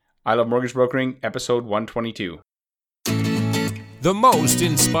I Love Mortgage Brokering, episode 122. The most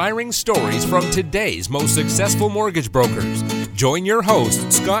inspiring stories from today's most successful mortgage brokers. Join your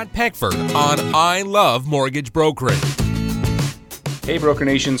host, Scott Peckford, on I Love Mortgage Brokering. Hey Broker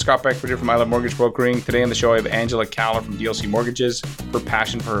Nation, Scott Beckford here from I Love Mortgage Brokering. Today on the show I have Angela Kaller from DLC Mortgages. Her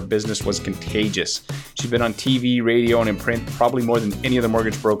passion for her business was contagious. She's been on TV, radio, and in print probably more than any other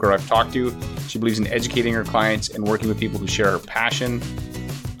mortgage broker I've talked to. She believes in educating her clients and working with people who share her passion.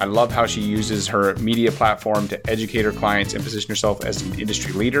 I love how she uses her media platform to educate her clients and position herself as an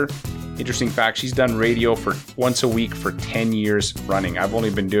industry leader. Interesting fact, she's done radio for once a week for 10 years running. I've only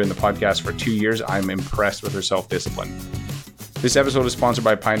been doing the podcast for 2 years. I'm impressed with her self-discipline. This episode is sponsored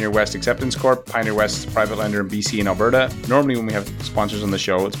by Pioneer West Acceptance Corp. Pioneer West is a private lender in BC and Alberta. Normally when we have sponsors on the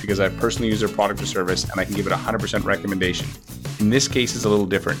show, it's because I personally use their product or service and I can give it a 100% recommendation. In this case, it's a little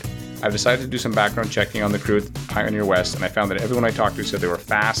different. I've decided to do some background checking on the crew at Pioneer West, and I found that everyone I talked to said they were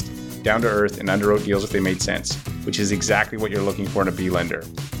fast, down to earth, and underwrote deals if they made sense, which is exactly what you're looking for in a B lender.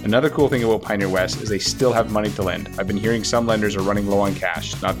 Another cool thing about Pioneer West is they still have money to lend. I've been hearing some lenders are running low on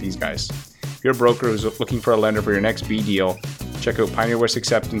cash, not these guys. If you're a broker who's looking for a lender for your next B deal, check out Pioneer West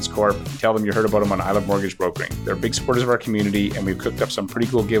Acceptance Corp. Tell them you heard about them on I Love Mortgage Brokering. They're big supporters of our community, and we've cooked up some pretty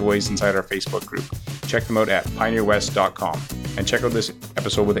cool giveaways inside our Facebook group. Check them out at pioneerwest.com. And check out this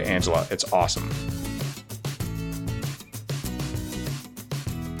episode with Angela. It's awesome.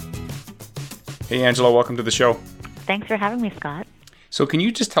 Hey, Angela, welcome to the show. Thanks for having me, Scott. So can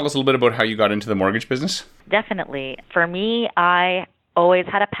you just tell us a little bit about how you got into the mortgage business? Definitely. For me, I always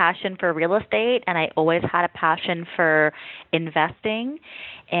had a passion for real estate, and I always had a passion for investing.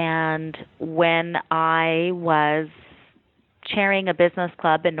 And when I was chairing a business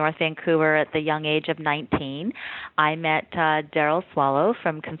club in North Vancouver at the young age of 19, I met Daryl Swallow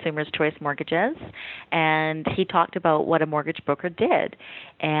from Consumers Choice Mortgages, and he talked about what a mortgage broker did.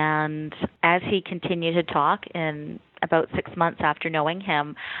 And as he continued to talk, and about 6 months after knowing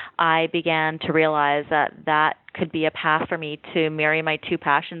him, I began to realize that could be a path for me to marry my two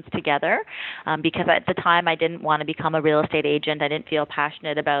passions together, because at the time I didn't want to become a real estate agent. I didn't feel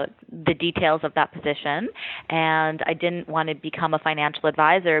passionate about the details of that position, and I didn't want to become a financial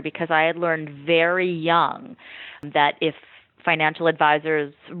advisor because I had learned very young that if financial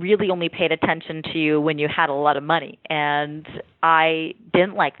advisors really only paid attention to you when you had a lot of money. And I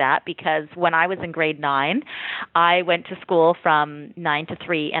didn't like that because when I was in grade 9, I went to school from 9 to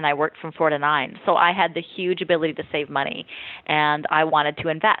 3 and I worked from 4 to 9. So I had the huge ability to save money and I wanted to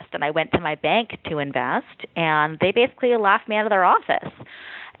invest. And I went to my bank to invest and they basically laughed me out of their office.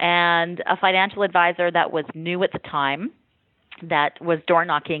 And a financial advisor that was new at the time, that was door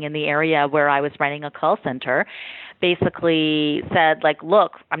knocking in the area where I was running a call center, basically said, like,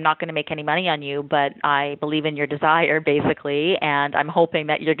 look, I'm not going to make any money on you, but I believe in your desire, basically, and I'm hoping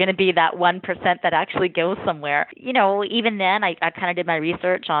that you're going to be that 1% that actually goes somewhere. You know, even then, I kind of did my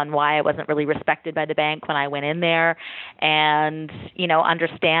research on why I wasn't really respected by the bank when I went in there and, you know,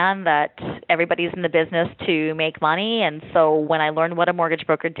 understand that everybody's in the business to make money. And so when I learned what a mortgage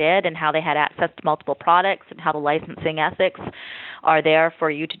broker did and how they had access to multiple products and how the licensing ethics are there for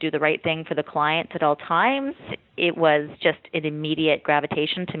you to do the right thing for the clients at all times, it was just an immediate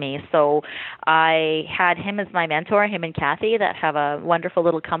gravitation to me. So I had him as my mentor, him and Kathy, that have a wonderful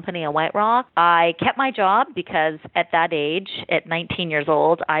little company in White Rock. I kept my job because at that age, at 19 years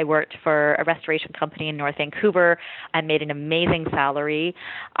old, I worked for a restoration company in North Vancouver. I made an amazing salary.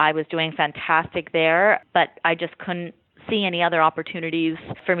 I was doing fantastic there, but I just couldn't see any other opportunities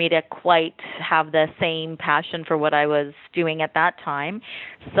for me to quite have the same passion for what I was doing at that time.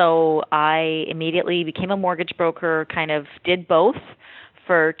 So I immediately became a mortgage broker, kind of did both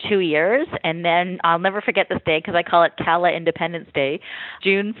for 2 years. And then I'll never forget this day because I call it Cala Independence Day.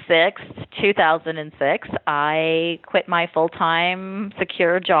 June 6th, 2006, I quit my full-time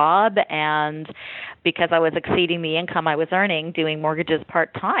secure job, and because I was exceeding the income I was earning doing mortgages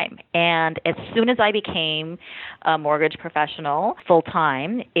part-time. And as soon as I became a mortgage professional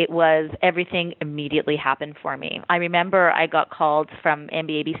full-time, it was everything immediately happened for me. I remember I got called from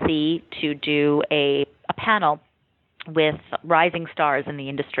NBABC to do a panel with rising stars in the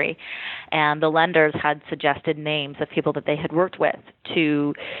industry, and the lenders had suggested names of people that they had worked with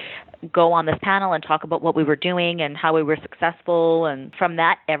to go on this panel and talk about what we were doing and how we were successful. And from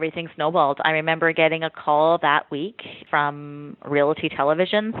that, everything snowballed. I remember getting a call that week from Realty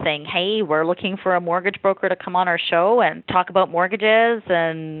Television saying, hey, we're looking for a mortgage broker to come on our show and talk about mortgages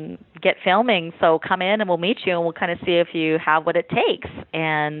and get filming. So come in and we'll meet you and we'll kind of see if you have what it takes.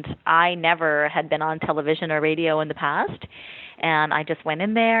 And I never had been on television or radio in the past. And I just went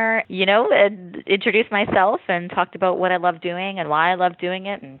in there, and introduced myself and talked about what I love doing and why I love doing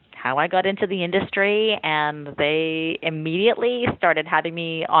it and how I got into the industry. And they immediately started having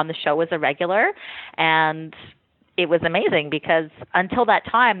me on the show as a regular. And it was amazing because until that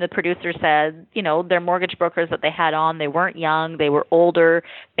time, the producer said, their mortgage brokers that they had on, they weren't young. They were older,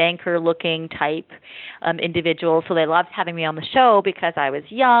 banker-looking type individuals. So they loved having me on the show because I was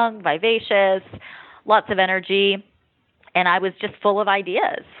young, vivacious, lots of energy, and I was just full of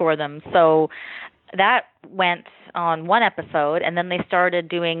ideas for them. So that went on one episode, and then they started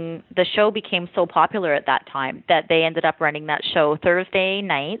doing, the show became so popular at that time that they ended up running that show Thursday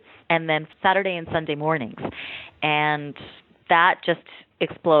nights and then Saturday and Sunday mornings. And that just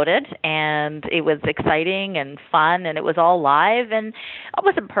exploded, and it was exciting and fun, and it was all live, and it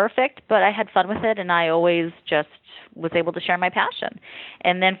wasn't perfect, but I had fun with it, and I always just was able to share my passion.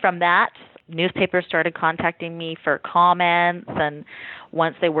 And then from that, newspapers started contacting me for comments, and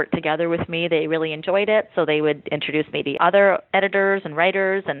once they worked together with me, they really enjoyed it, so they would introduce me to other editors and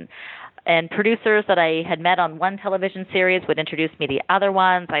writers, and producers that I had met on one television series would introduce me to other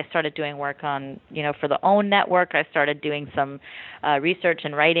ones. I started doing work on, for the OWN network. I started doing some research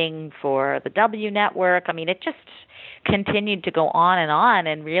and writing for the W network. I mean, it just continued to go on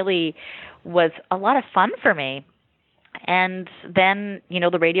and really was a lot of fun for me. And then,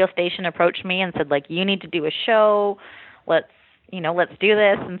 the radio station approached me and said, you need to do a show. Let's do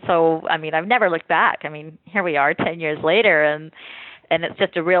this. And so, I've never looked back. Here we are 10 years later, and it's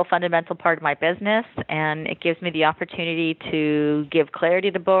just a real fundamental part of my business, and it gives me the opportunity to give clarity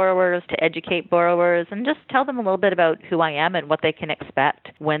to borrowers, to educate borrowers, and just tell them a little bit about who I am and what they can expect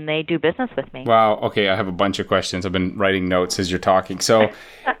when they do business with me. Wow. Okay, I have a bunch of questions. I've been writing notes as you're talking. So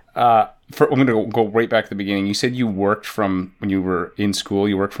I'm going to go right back to the beginning. You said you worked from, when you were in school,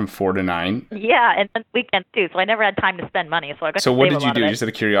 you worked from 4 to 9? Yeah, and then weekends too, so I never had time to spend money. So what did you do, just out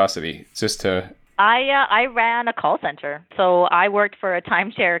of curiosity? Just to... I ran a call center. So I worked for a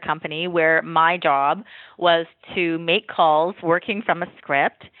timeshare company where my job was to make calls working from a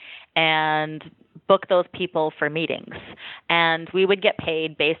script and book those people for meetings. And we would get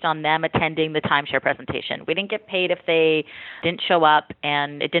paid based on them attending the timeshare presentation. We didn't get paid if they didn't show up,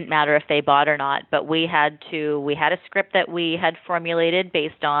 and it didn't matter if they bought or not. But we had a script that we had formulated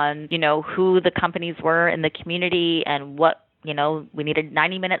based on, who the companies were in the community and what, we needed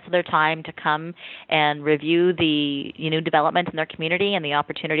 90 minutes of their time to come and review the development in their community and the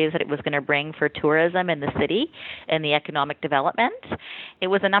opportunities that it was going to bring for tourism in the city and the economic development. It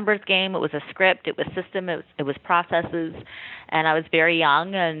was a numbers game. It was a script. It was system. It was processes. And I was very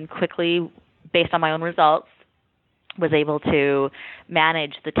young and quickly, based on my own results, was able to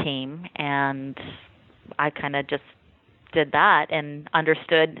manage the team. And I kind of just did that and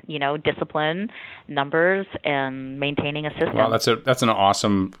understood, discipline, numbers, and maintaining a system. Well, that's an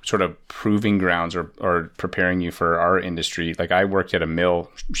awesome sort of proving grounds or preparing you for our industry. I worked at a mill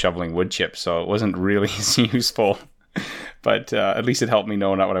shoveling wood chips, so it wasn't really as useful, but at least it helped me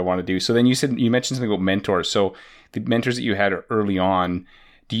know not what I want to do. So then you mentioned something about mentors. So the mentors that you had early on,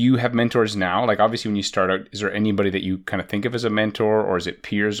 do you have mentors now? Obviously when you start out, is there anybody that you kind of think of as a mentor, or is it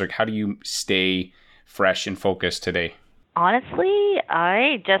peers? How do you stay fresh and focused today? Honestly,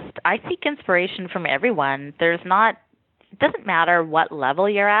 I seek inspiration from everyone. It doesn't matter what level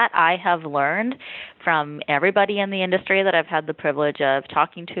you're at. I have learned from everybody in the industry that I've had the privilege of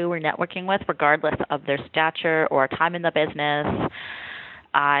talking to or networking with, regardless of their stature or time in the business.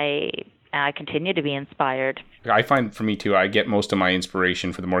 I continue to be inspired. I find for me too, I get most of my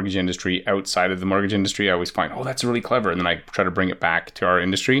inspiration for the mortgage industry outside of the mortgage industry. I always find, that's really clever. And then I try to bring it back to our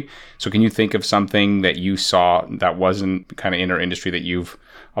industry. So can you think of something that you saw that wasn't kind of in our industry that you've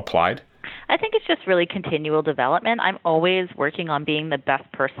applied? I think it's just really continual development. I'm always working on being the best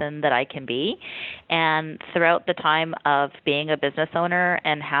person that I can be. And throughout the time of being a business owner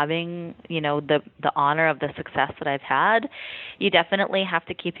and having, the honor of the success that I've had, you definitely have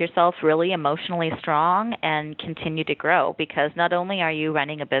to keep yourself really emotionally strong and continue to grow, because not only are you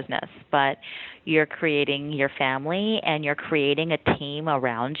running a business, but you're creating your family and you're creating a team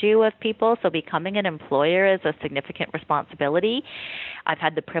around you of people. So becoming an employer is a significant responsibility. I've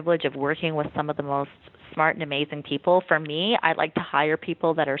had the privilege of working with some of the most smart and amazing people. For me, I like to hire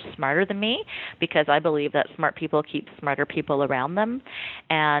people that are smarter than me, because I believe that smart people keep smarter people around them.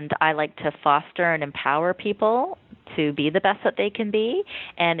 And I like to foster and empower people to be the best that they can be.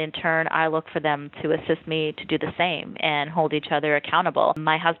 And in turn, I look for them to assist me to do the same and hold each other accountable.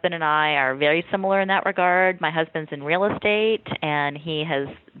 My husband and I are very similar in that regard. My husband's in real estate, and he has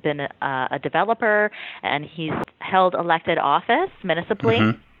been a developer, and he's held elected office municipally.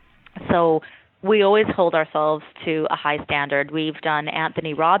 Mm-hmm. So we always hold ourselves to a high standard. We've done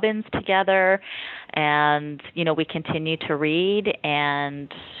Anthony Robbins together, and we continue to read,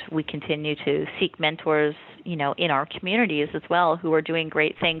 and we continue to seek mentors, in our communities as well, who are doing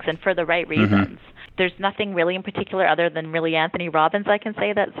great things and for the right reasons. There's nothing really in particular other than really Anthony Robbins, I can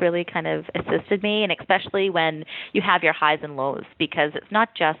say, that's really kind of assisted me, and especially when you have your highs and lows, because it's not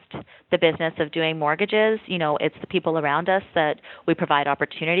just the business of doing mortgages, it's the people around us that we provide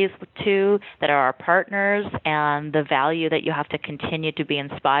opportunities to, that are our partners, and the value that you have to continue to be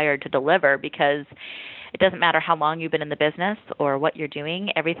inspired to deliver, because it doesn't matter how long you've been in the business or what you're doing.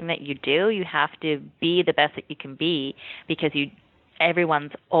 Everything that you do, you have to be the best that you can be, because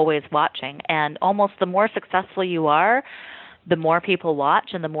everyone's always watching. And almost the more successful you are, the more people watch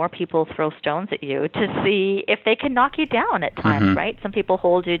and the more people throw stones at you to see if they can knock you down at times, right? Some people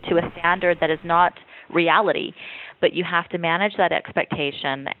hold you to a standard that is not reality, but you have to manage that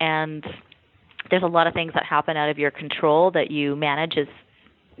expectation. And there's a lot of things that happen out of your control that you manage as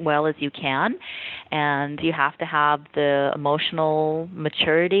well as you can, and you have to have the emotional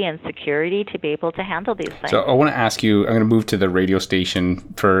maturity and security to be able to handle these things. So I want to ask you, I'm going to move to the radio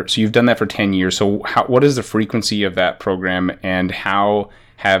station so you've done that for 10 years. So what is the frequency of that program, and how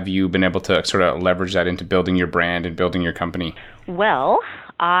have you been able to sort of leverage that into building your brand and building your company? Well,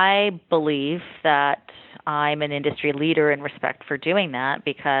 I believe that I'm an industry leader in respect for doing that,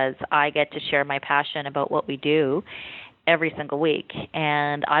 because I get to share my passion about what we do every single week.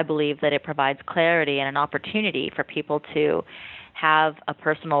 And I believe that it provides clarity and an opportunity for people to have a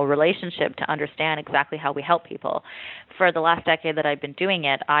personal relationship to understand exactly how we help people. For the last decade that I've been doing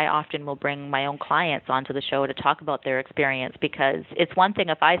it, I often will bring my own clients onto the show to talk about their experience, because it's one thing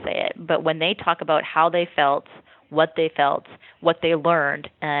if I say it, but when they talk about how they felt, what they learned,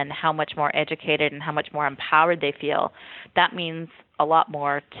 and how much more educated and how much more empowered they feel, that means a lot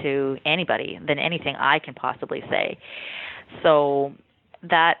more to anybody than anything I can possibly say. So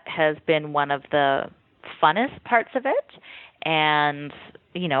that has been one of the funnest parts of it. And,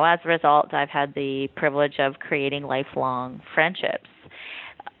 as a result, I've had the privilege of creating lifelong friendships.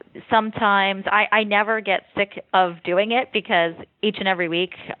 Sometimes I never get sick of doing it, because each and every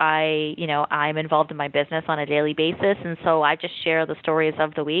week I'm involved in my business on a daily basis, and so I just share the stories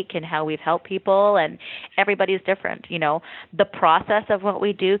of the week and how we've helped people, and everybody's different. The process of what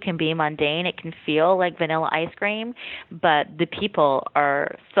we do can be mundane. It can feel like vanilla ice cream, but the people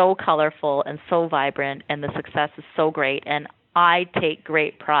are so colorful and so vibrant, and the success is so great, and I take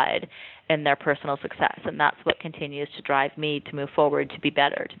great pride in their personal success, and that's what continues to drive me to move forward, to be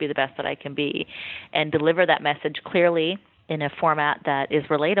better, to be the best that I can be, and deliver that message clearly in a format that is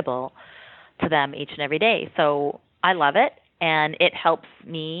relatable to them each and every day. So I love it, and it helps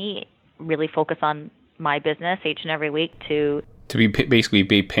me really focus on my business each and every week to be basically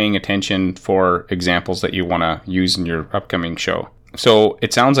be paying attention for examples that you want to use in your upcoming show. So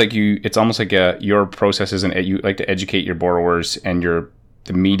it sounds like it's almost like your process is you like to educate your borrowers, and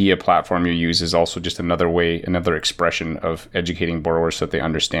the media platform you use is also just another expression of educating borrowers so that they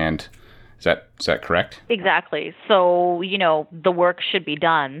understand. Is that correct? Exactly. So, the work should be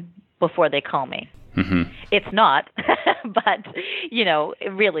done before they call me. Mm-hmm. It's not, but,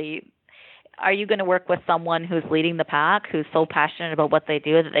 really, are you going to work with someone who's leading the pack, who's so passionate about what they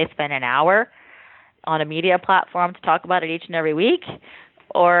do that they spend an hour on a media platform to talk about it each and every week,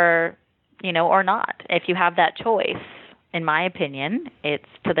 or not? If you have that choice, in my opinion, it's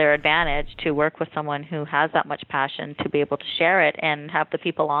to their advantage to work with someone who has that much passion to be able to share it and have the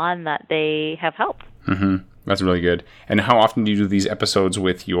people on that they have helped. Mm-hmm. That's really good. And how often do you do these episodes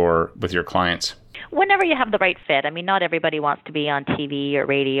with your clients? Whenever you have the right fit. I mean, not everybody wants to be on TV or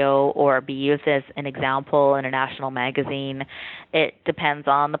radio or be used as an example in a national magazine. It depends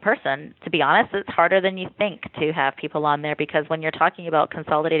on the person. To be honest, it's harder than you think to have people on there, because when you're talking about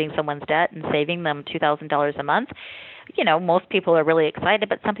consolidating someone's debt and saving them $2,000 a month, most people are really excited,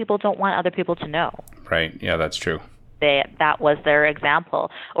 but some people don't want other people to know. Right. Yeah, that's true. That was their example.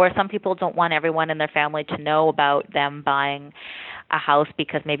 Or some people don't want everyone in their family to know about them buying a house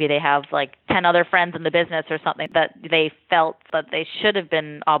because maybe they have like 10 other friends in the business or something that they felt that they should have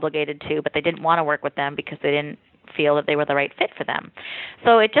been obligated to, but they didn't want to work with them because they didn't feel that they were the right fit for them.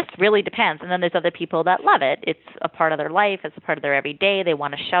 So it just really depends. And then there's other people that love it. It's a part of their life. It's a part of their everyday. They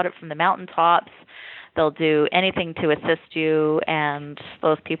want to shout it from the mountaintops. They'll do anything to assist you, and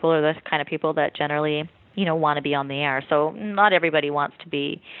those people are the kind of people that generally, want to be on the air. So not everybody wants to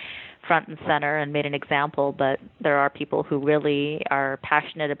be front and center and made an example, but there are people who really are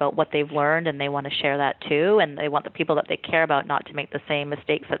passionate about what they've learned and they want to share that too, and they want the people that they care about not to make the same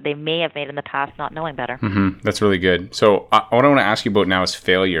mistakes that they may have made in the past not knowing better. Mm-hmm. That's really good. So what I want to ask you about now is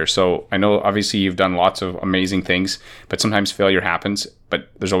failure. So I know obviously you've done lots of amazing things, but sometimes failure happens, but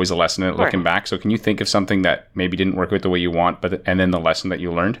there's always a lesson in it looking back. So can you think of something that maybe didn't work out the way you want, and then the lesson that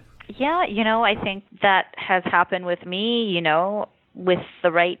you learned? Yeah, I think that has happened with me, with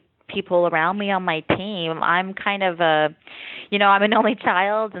the right people around me on my team. I'm kind of I'm an only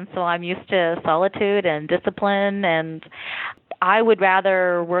child, and so I'm used to solitude and discipline, and I would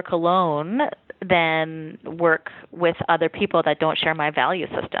rather work alone than work with other people that don't share my value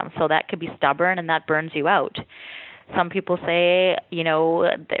system. So that could be stubborn, and that burns you out. Some people say,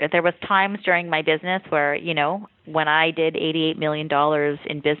 there was times during my business where, when I did $88 million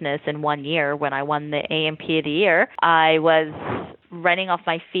in business in 1 year, when I won the AMP of the year, I was running off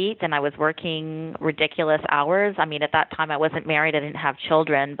my feet and I was working ridiculous hours. I mean, at that time I wasn't married, I didn't have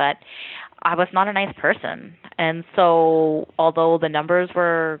children, but I was not a nice person. And so although the numbers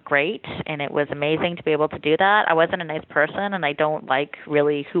were great and it was amazing to be able to do that, I wasn't a nice person, and I don't like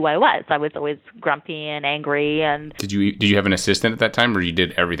really who I was. I was always grumpy and angry. And Did you have an assistant at that time, or you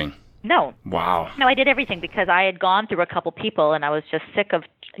did everything? No. Wow. No, I did everything because I had gone through a couple people and I was just sick of,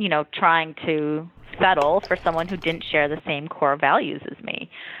 trying to settle for someone who didn't share the same core values as me.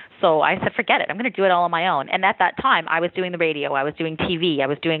 So I said, forget it. I'm going to do it all on my own. And at that time, I was doing the radio, I was doing TV, I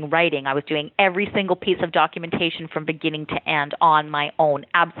was doing writing, I was doing every single piece of documentation from beginning to end on my own,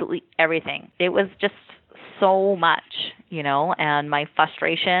 absolutely everything. It was just so much, and my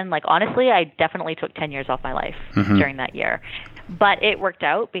frustration, honestly, I definitely took 10 years off my life during that year. But it worked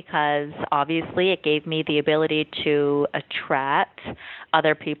out because obviously it gave me the ability to attract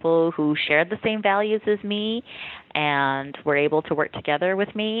other people who shared the same values as me and were able to work together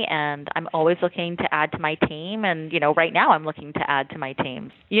with me. And I'm always looking to add to my team. And, right now I'm looking to add to my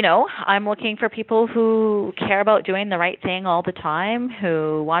team. I'm looking for people who care about doing the right thing all the time,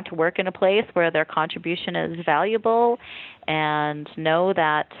 who want to work in a place where their contribution is valuable, and know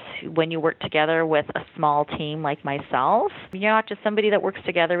that when you work together with a small team like myself, you're not just somebody that works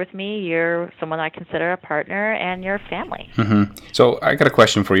together with me, you're someone I consider a partner and your family. Mm-hmm. So I got a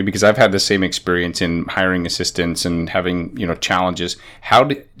question for you, because I've had the same experience in hiring assistants and having, challenges. How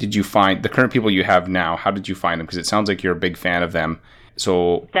did you find the current people you have now? How did you find them? Because it sounds like you're a big fan of them.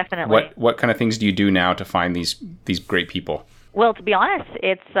 So definitely. What kind of things do you do now to find these great people? Well, to be honest,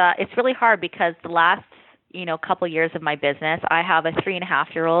 it's really hard because the last couple years of my business, I have a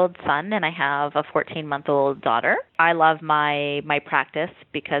 3.5-year-old son and I have a 14-month-old daughter. I love my practice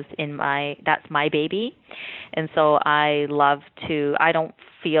because that's my baby. And so I don't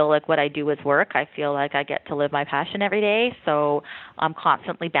feel like what I do is work. I feel like I get to live my passion every day. So I'm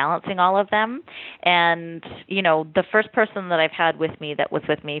constantly balancing all of them. And, the first person that I've had with me that was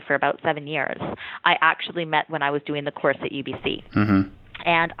with me for about 7 years, I actually met when I was doing the course at UBC. Mm-hmm.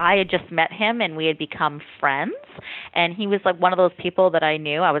 And I had just met him and we had become friends. And he was like one of those people that I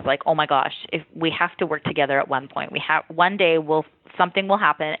knew. I was like, oh my gosh, if we have to work together at one point. One day something will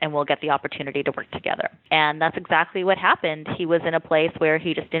happen and we'll get the opportunity to work together. And that's exactly what happened. He was in a place where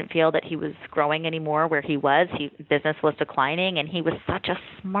he just didn't feel that he was growing anymore where he was. Business was declining, and he was such a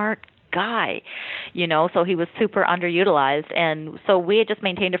smart guy, so he was super underutilized. And so we had just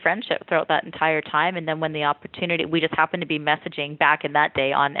maintained a friendship throughout that entire time. And then when the opportunity, we just happened to be messaging back in that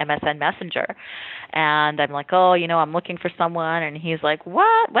day on MSN Messenger. And I'm like, I'm looking for someone. And he's like,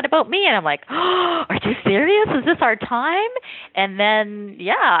 what about me? And I'm like, oh, are you serious? Is this our time? And then,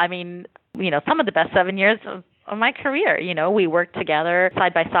 some of the best 7 years of my career, we worked together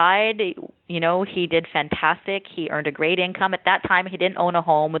side by side. He did fantastic. He earned a great income. At that time, he didn't own a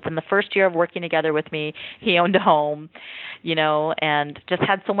home. Within the first year of working together with me, he owned a home, and just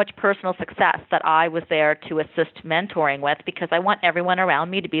had so much personal success that I was there to assist mentoring with, because I want everyone around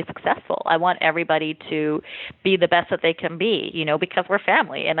me to be successful. I want everybody to be the best that they can be, because we're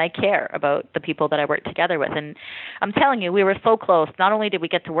family and I care about the people that I work together with. And I'm telling you, we were so close. Not only did we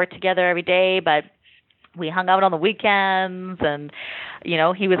get to work together every day, but we hung out on the weekends, and,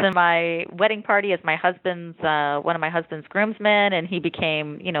 he was in my wedding party as my husband's, one of my husband's groomsmen, and he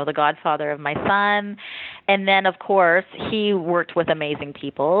became, the godfather of my son. And then, of course, he worked with amazing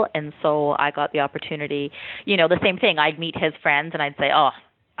people. And so I got the opportunity, the same thing. I'd meet his friends and I'd say, oh,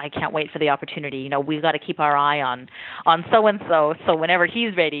 I can't wait for the opportunity. We've got to keep our eye on so-and-so. So whenever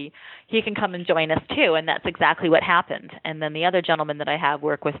he's ready, he can come and join us too. And that's exactly what happened. And then the other gentleman that I have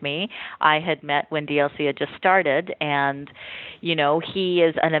work with me, I had met when DLC had just started. And, he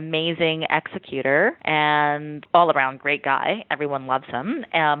is an amazing executor and all around great guy. Everyone loves him.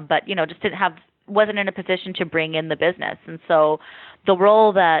 But, just wasn't in a position to bring in the business. And so the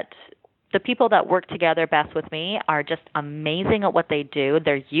role that the people that work together best with me are just amazing at what they do.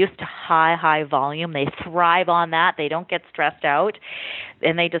 They're used to high volume. They thrive on that. They don't get stressed out.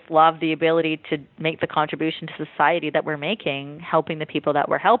 And they just love the ability to make the contribution to society that we're making, helping the people that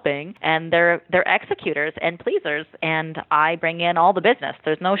we're helping. And they're executors and pleasers. And I bring in all the business.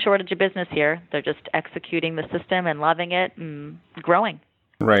 There's no shortage of business here. They're just executing the system and loving it and growing.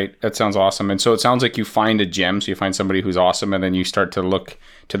 Right. That sounds awesome. And so it sounds like you find a gem. So you find somebody who's awesome, and then you start to look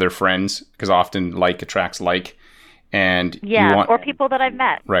to their friends, because often like attracts like. And or people that I've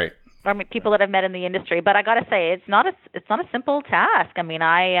met. Right. Or people that I've met in the industry. But I got to say, it's not a simple task. I mean,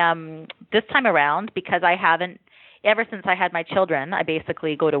 I this time around, because I haven't, ever since I had my children, I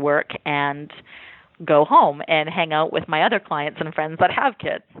basically go to work and go home and hang out with my other clients and friends that have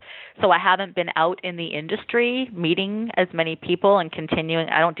kids. So I haven't been out in the industry meeting as many people and continuing.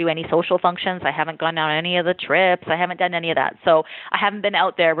 I don't do any social functions. I haven't gone on any of the trips. I haven't done any of that. So I haven't been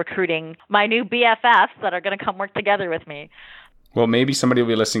out there recruiting my new BFFs that are going to come work together with me. Well, maybe somebody will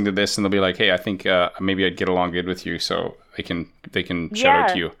be listening to this and they'll be like, hey, I think maybe I'd get along good with you, so they can shout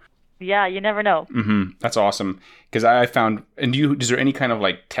out to you. Yeah, you never know. Mm-hmm. That's awesome. Because I found, and is there any kind of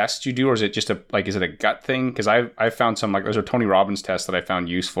like test you do, or is it just is it a gut thing? Because I found some, like, there's a Tony Robbins test that I found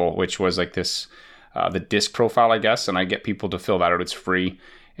useful, which was like this, the DISC profile, I guess. And I get people to fill that out. It's free.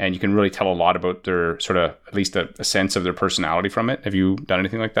 And you can really tell a lot about their sort of, at least a sense of their personality from it. Have you done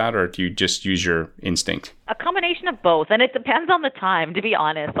anything like that, or do you just use your instinct? A combination of both. And it depends on the time, to be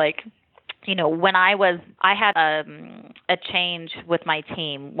honest. Like, when I had a change with my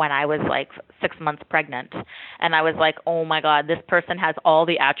team when I was like 6 months pregnant, and I was like, oh my God, this person has all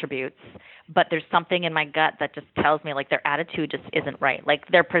the attributes, but there's something in my gut that just tells me like their attitude just isn't right. Like,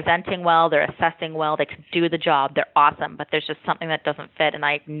 they're presenting well, they're assessing well, they can do the job, they're awesome, but there's just something that doesn't fit, and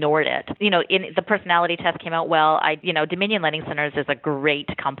I ignored it. In the personality test came out well. Dominion Lending Centers is a great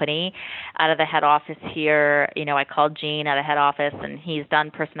company out of the head office here. I called Gene at a head office, and he's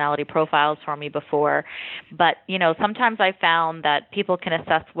done personality profiles for me before. But, sometimes I found that people can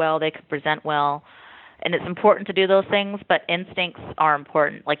assess well, they can present well, and it's important to do those things, but instincts are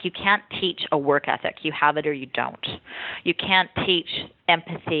important. Like, you can't teach a work ethic. You have it or you don't. You can't teach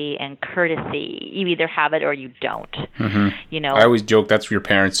empathy and courtesy. You either have it or you don't. Mm-hmm. I always joke that's your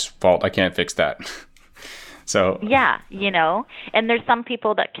parents' fault. I can't fix that. So yeah, and there's some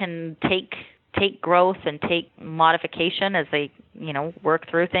people that can take growth and take modification as they, work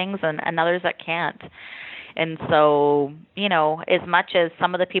through things, and others that can't. And so, as much as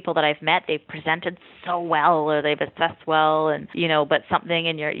some of the people that I've met, they've presented so well, or they've assessed well, and, but something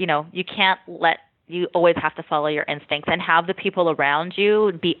in your, you always have to follow your instincts and have the people around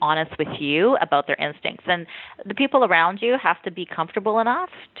you be honest with you about their instincts. And the people around you have to be comfortable enough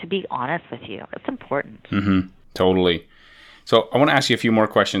to be honest with you. It's important. Mm-hmm. Totally. So I want to ask you a few more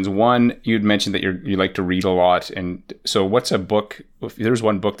questions. One, you'd mentioned that you like to read a lot. And so what's a book, if there's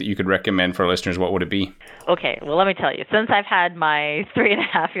one book that you could recommend for our listeners, what would it be? Okay, well, let me tell you. Since I've had my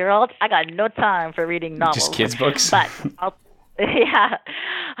 3.5-year-old, I got no time for reading novels. Just kids' books? But yeah,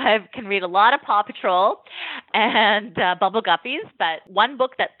 I can read a lot of Paw Patrol and Bubble Guppies, but one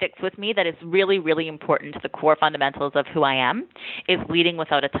book that sticks with me that is really, really important to the core fundamentals of who I am is Leading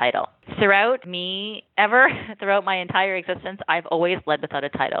Without a Title. Throughout my entire existence, I've always led without a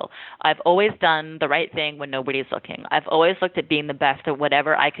title. I've always done the right thing when nobody's looking. I've always looked at being the best at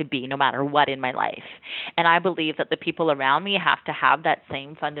whatever I could be, no matter what in my life. And I believe that the people around me have to have that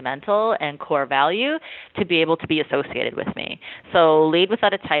same fundamental and core value to be able to be associated with me. So lead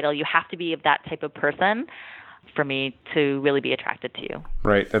without a title. You have to be of that type of person for me to really be attracted to you.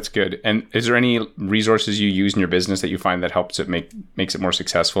 Right. That's good. And is there any resources you use in your business that you find that helps it makes it more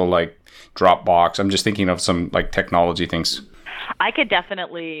successful, like Dropbox? I'm just thinking of some like technology things. I could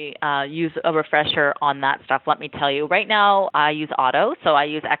definitely use a refresher on that stuff. Let me tell you. Right now, I use Auto. So I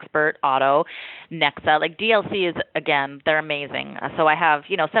use Expert, Auto, Nexa. Like DLC is, again, they're amazing. So I have,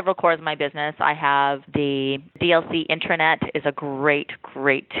 several cores of my business. I have the DLC intranet is a great,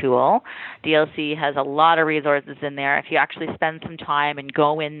 great tool. DLC has a lot of resources in there. If you actually spend some time and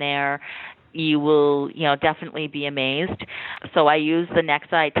go in there, you will, definitely be amazed. So I use the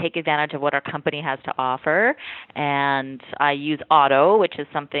Nexa. I take advantage of what our company has to offer. And I use Auto, which is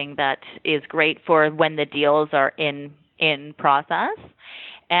something that is great for when the deals are in process.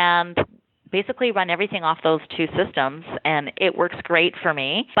 and basically run everything off those two systems, and it works great for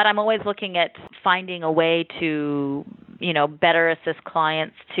me. But I'm always looking at finding a way to, better assist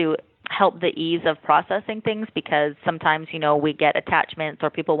clients to help the ease of processing things, because sometimes, we get attachments or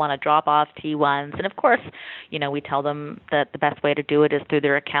people want to drop off T1s. And of course, we tell them that the best way to do it is through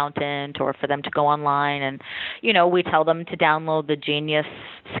their accountant or for them to go online. And, we tell them to download the Genius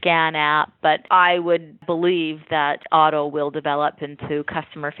Scan app. But I would believe that Auto will develop into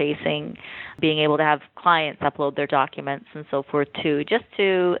customer-facing, being able to have clients upload their documents and so forth too, just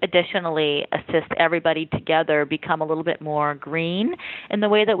to additionally assist everybody together become a little bit more green in the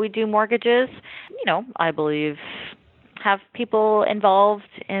way that we do mortgages. I believe have people involved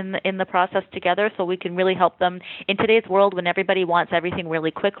in the process together so we can really help them. In today's world, when everybody wants everything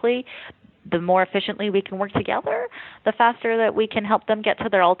really quickly, the more efficiently we can work together, the faster that we can help them get to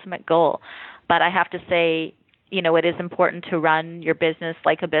their ultimate goal. But I have to say, it is important to run your business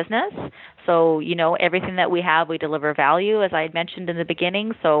like a business. So, everything that we have, we deliver value, as I had mentioned in the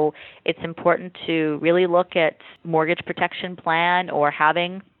beginning. So it's important to really look at mortgage protection plan or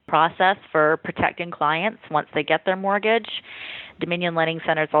having process for protecting clients once they get their mortgage. Dominion Lending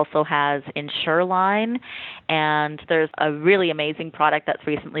Centers also has InsureLine, and there's a really amazing product that's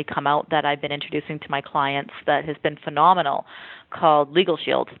recently come out that I've been introducing to my clients that has been phenomenal, called Legal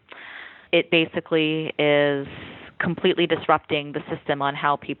Shield. It basically is completely disrupting the system on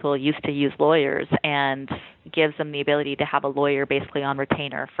how people used to use lawyers and gives them the ability to have a lawyer basically on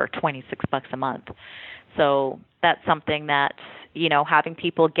retainer for $26 a month. So that's something that, having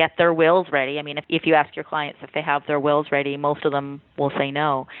people get their wills ready. I mean, if you ask your clients if they have their wills ready, most of them will say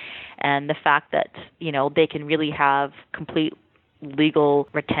no. And the fact that, they can really have complete legal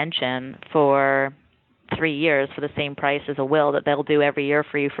retention for 3 years for the same price as a will that they'll do every year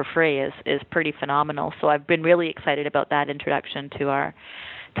for you for free is pretty phenomenal. So I've been really excited about that introduction to our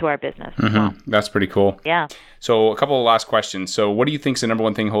business. Mm-hmm. That's pretty cool. Yeah. So a couple of last questions. So what do you think is the number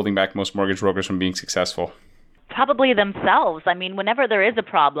one thing holding back most mortgage brokers from being successful? Probably themselves. I mean, whenever there is a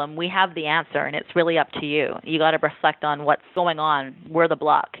problem, we have the answer, and it's really up to you. You got to reflect on what's going on. We're the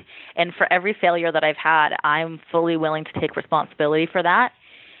block. And for every failure that I've had, I'm fully willing to take responsibility for that.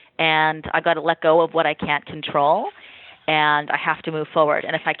 And I got to let go of what I can't control, and I have to move forward.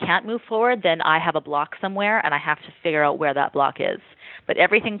 And if I can't move forward, then I have a block somewhere, and I have to figure out where that block is. But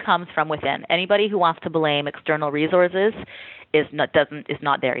everything comes from within. Anybody who wants to blame external resources is not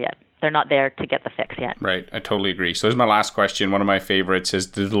there yet. They're not there to get the fix yet. Right. I totally agree. So this is my last question. One of my favorites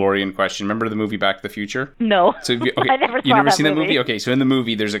is the DeLorean question. Remember the movie Back to the Future? No. So I never saw you never that seen movie. that movie? Okay. So in the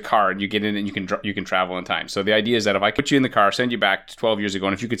movie, there's a car and you get in and you can travel in time. So the idea is that if I put you in the car, send you back to 12 years ago,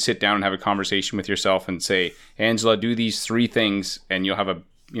 and if you could sit down and have a conversation with yourself and say, Angela, do these 3 things and you'll have a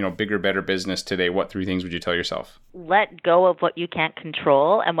bigger, better business today, what 3 things would you tell yourself? Let go of what you can't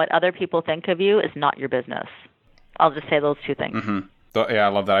control, and what other people think of you is not your business. I'll just say those 2 things. Mm-hmm. Yeah, I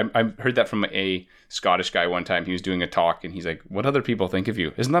love that. I heard that from a Scottish guy one time. He was doing a talk and he's like, what other people think of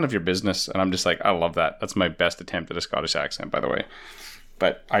you is none of your business. And I'm just like, I love that. That's my best attempt at a Scottish accent, by the way.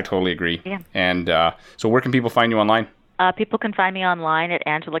 But I totally agree. Yeah. And so where can people find you online? People can find me online at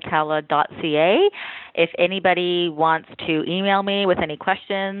angelacalla.ca. If anybody wants to email me with any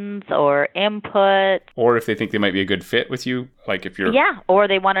questions or input. Or if they think they might be a good fit with you, like if you're... Yeah, or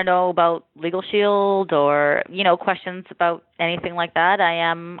they want to know about Legal Shield or, questions about anything like that,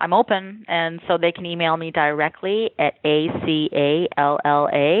 I'm open. And so they can email me directly at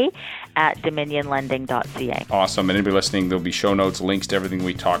acalla@dominionlending.ca. Awesome. And anybody listening, there'll be show notes, links to everything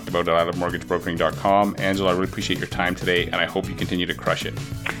we talked about at ilovemortgagebrokering.com. Angela, I really appreciate your time today, and I hope you continue to crush it.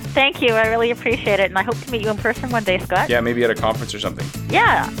 Thank you. I really appreciate it. And I hope to meet you in person one day, Scott. Yeah, maybe at a conference or something.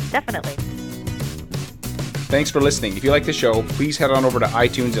 Yeah, definitely. Thanks for listening. If you like the show, please head on over to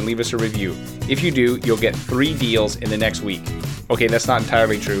iTunes and leave us a review. If you do, you'll get 3 deals in the next week. Okay, that's not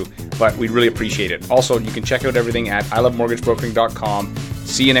entirely true, but we'd really appreciate it. Also, you can check out everything at ilovemortgagebrokering.com.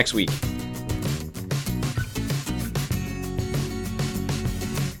 See you next week.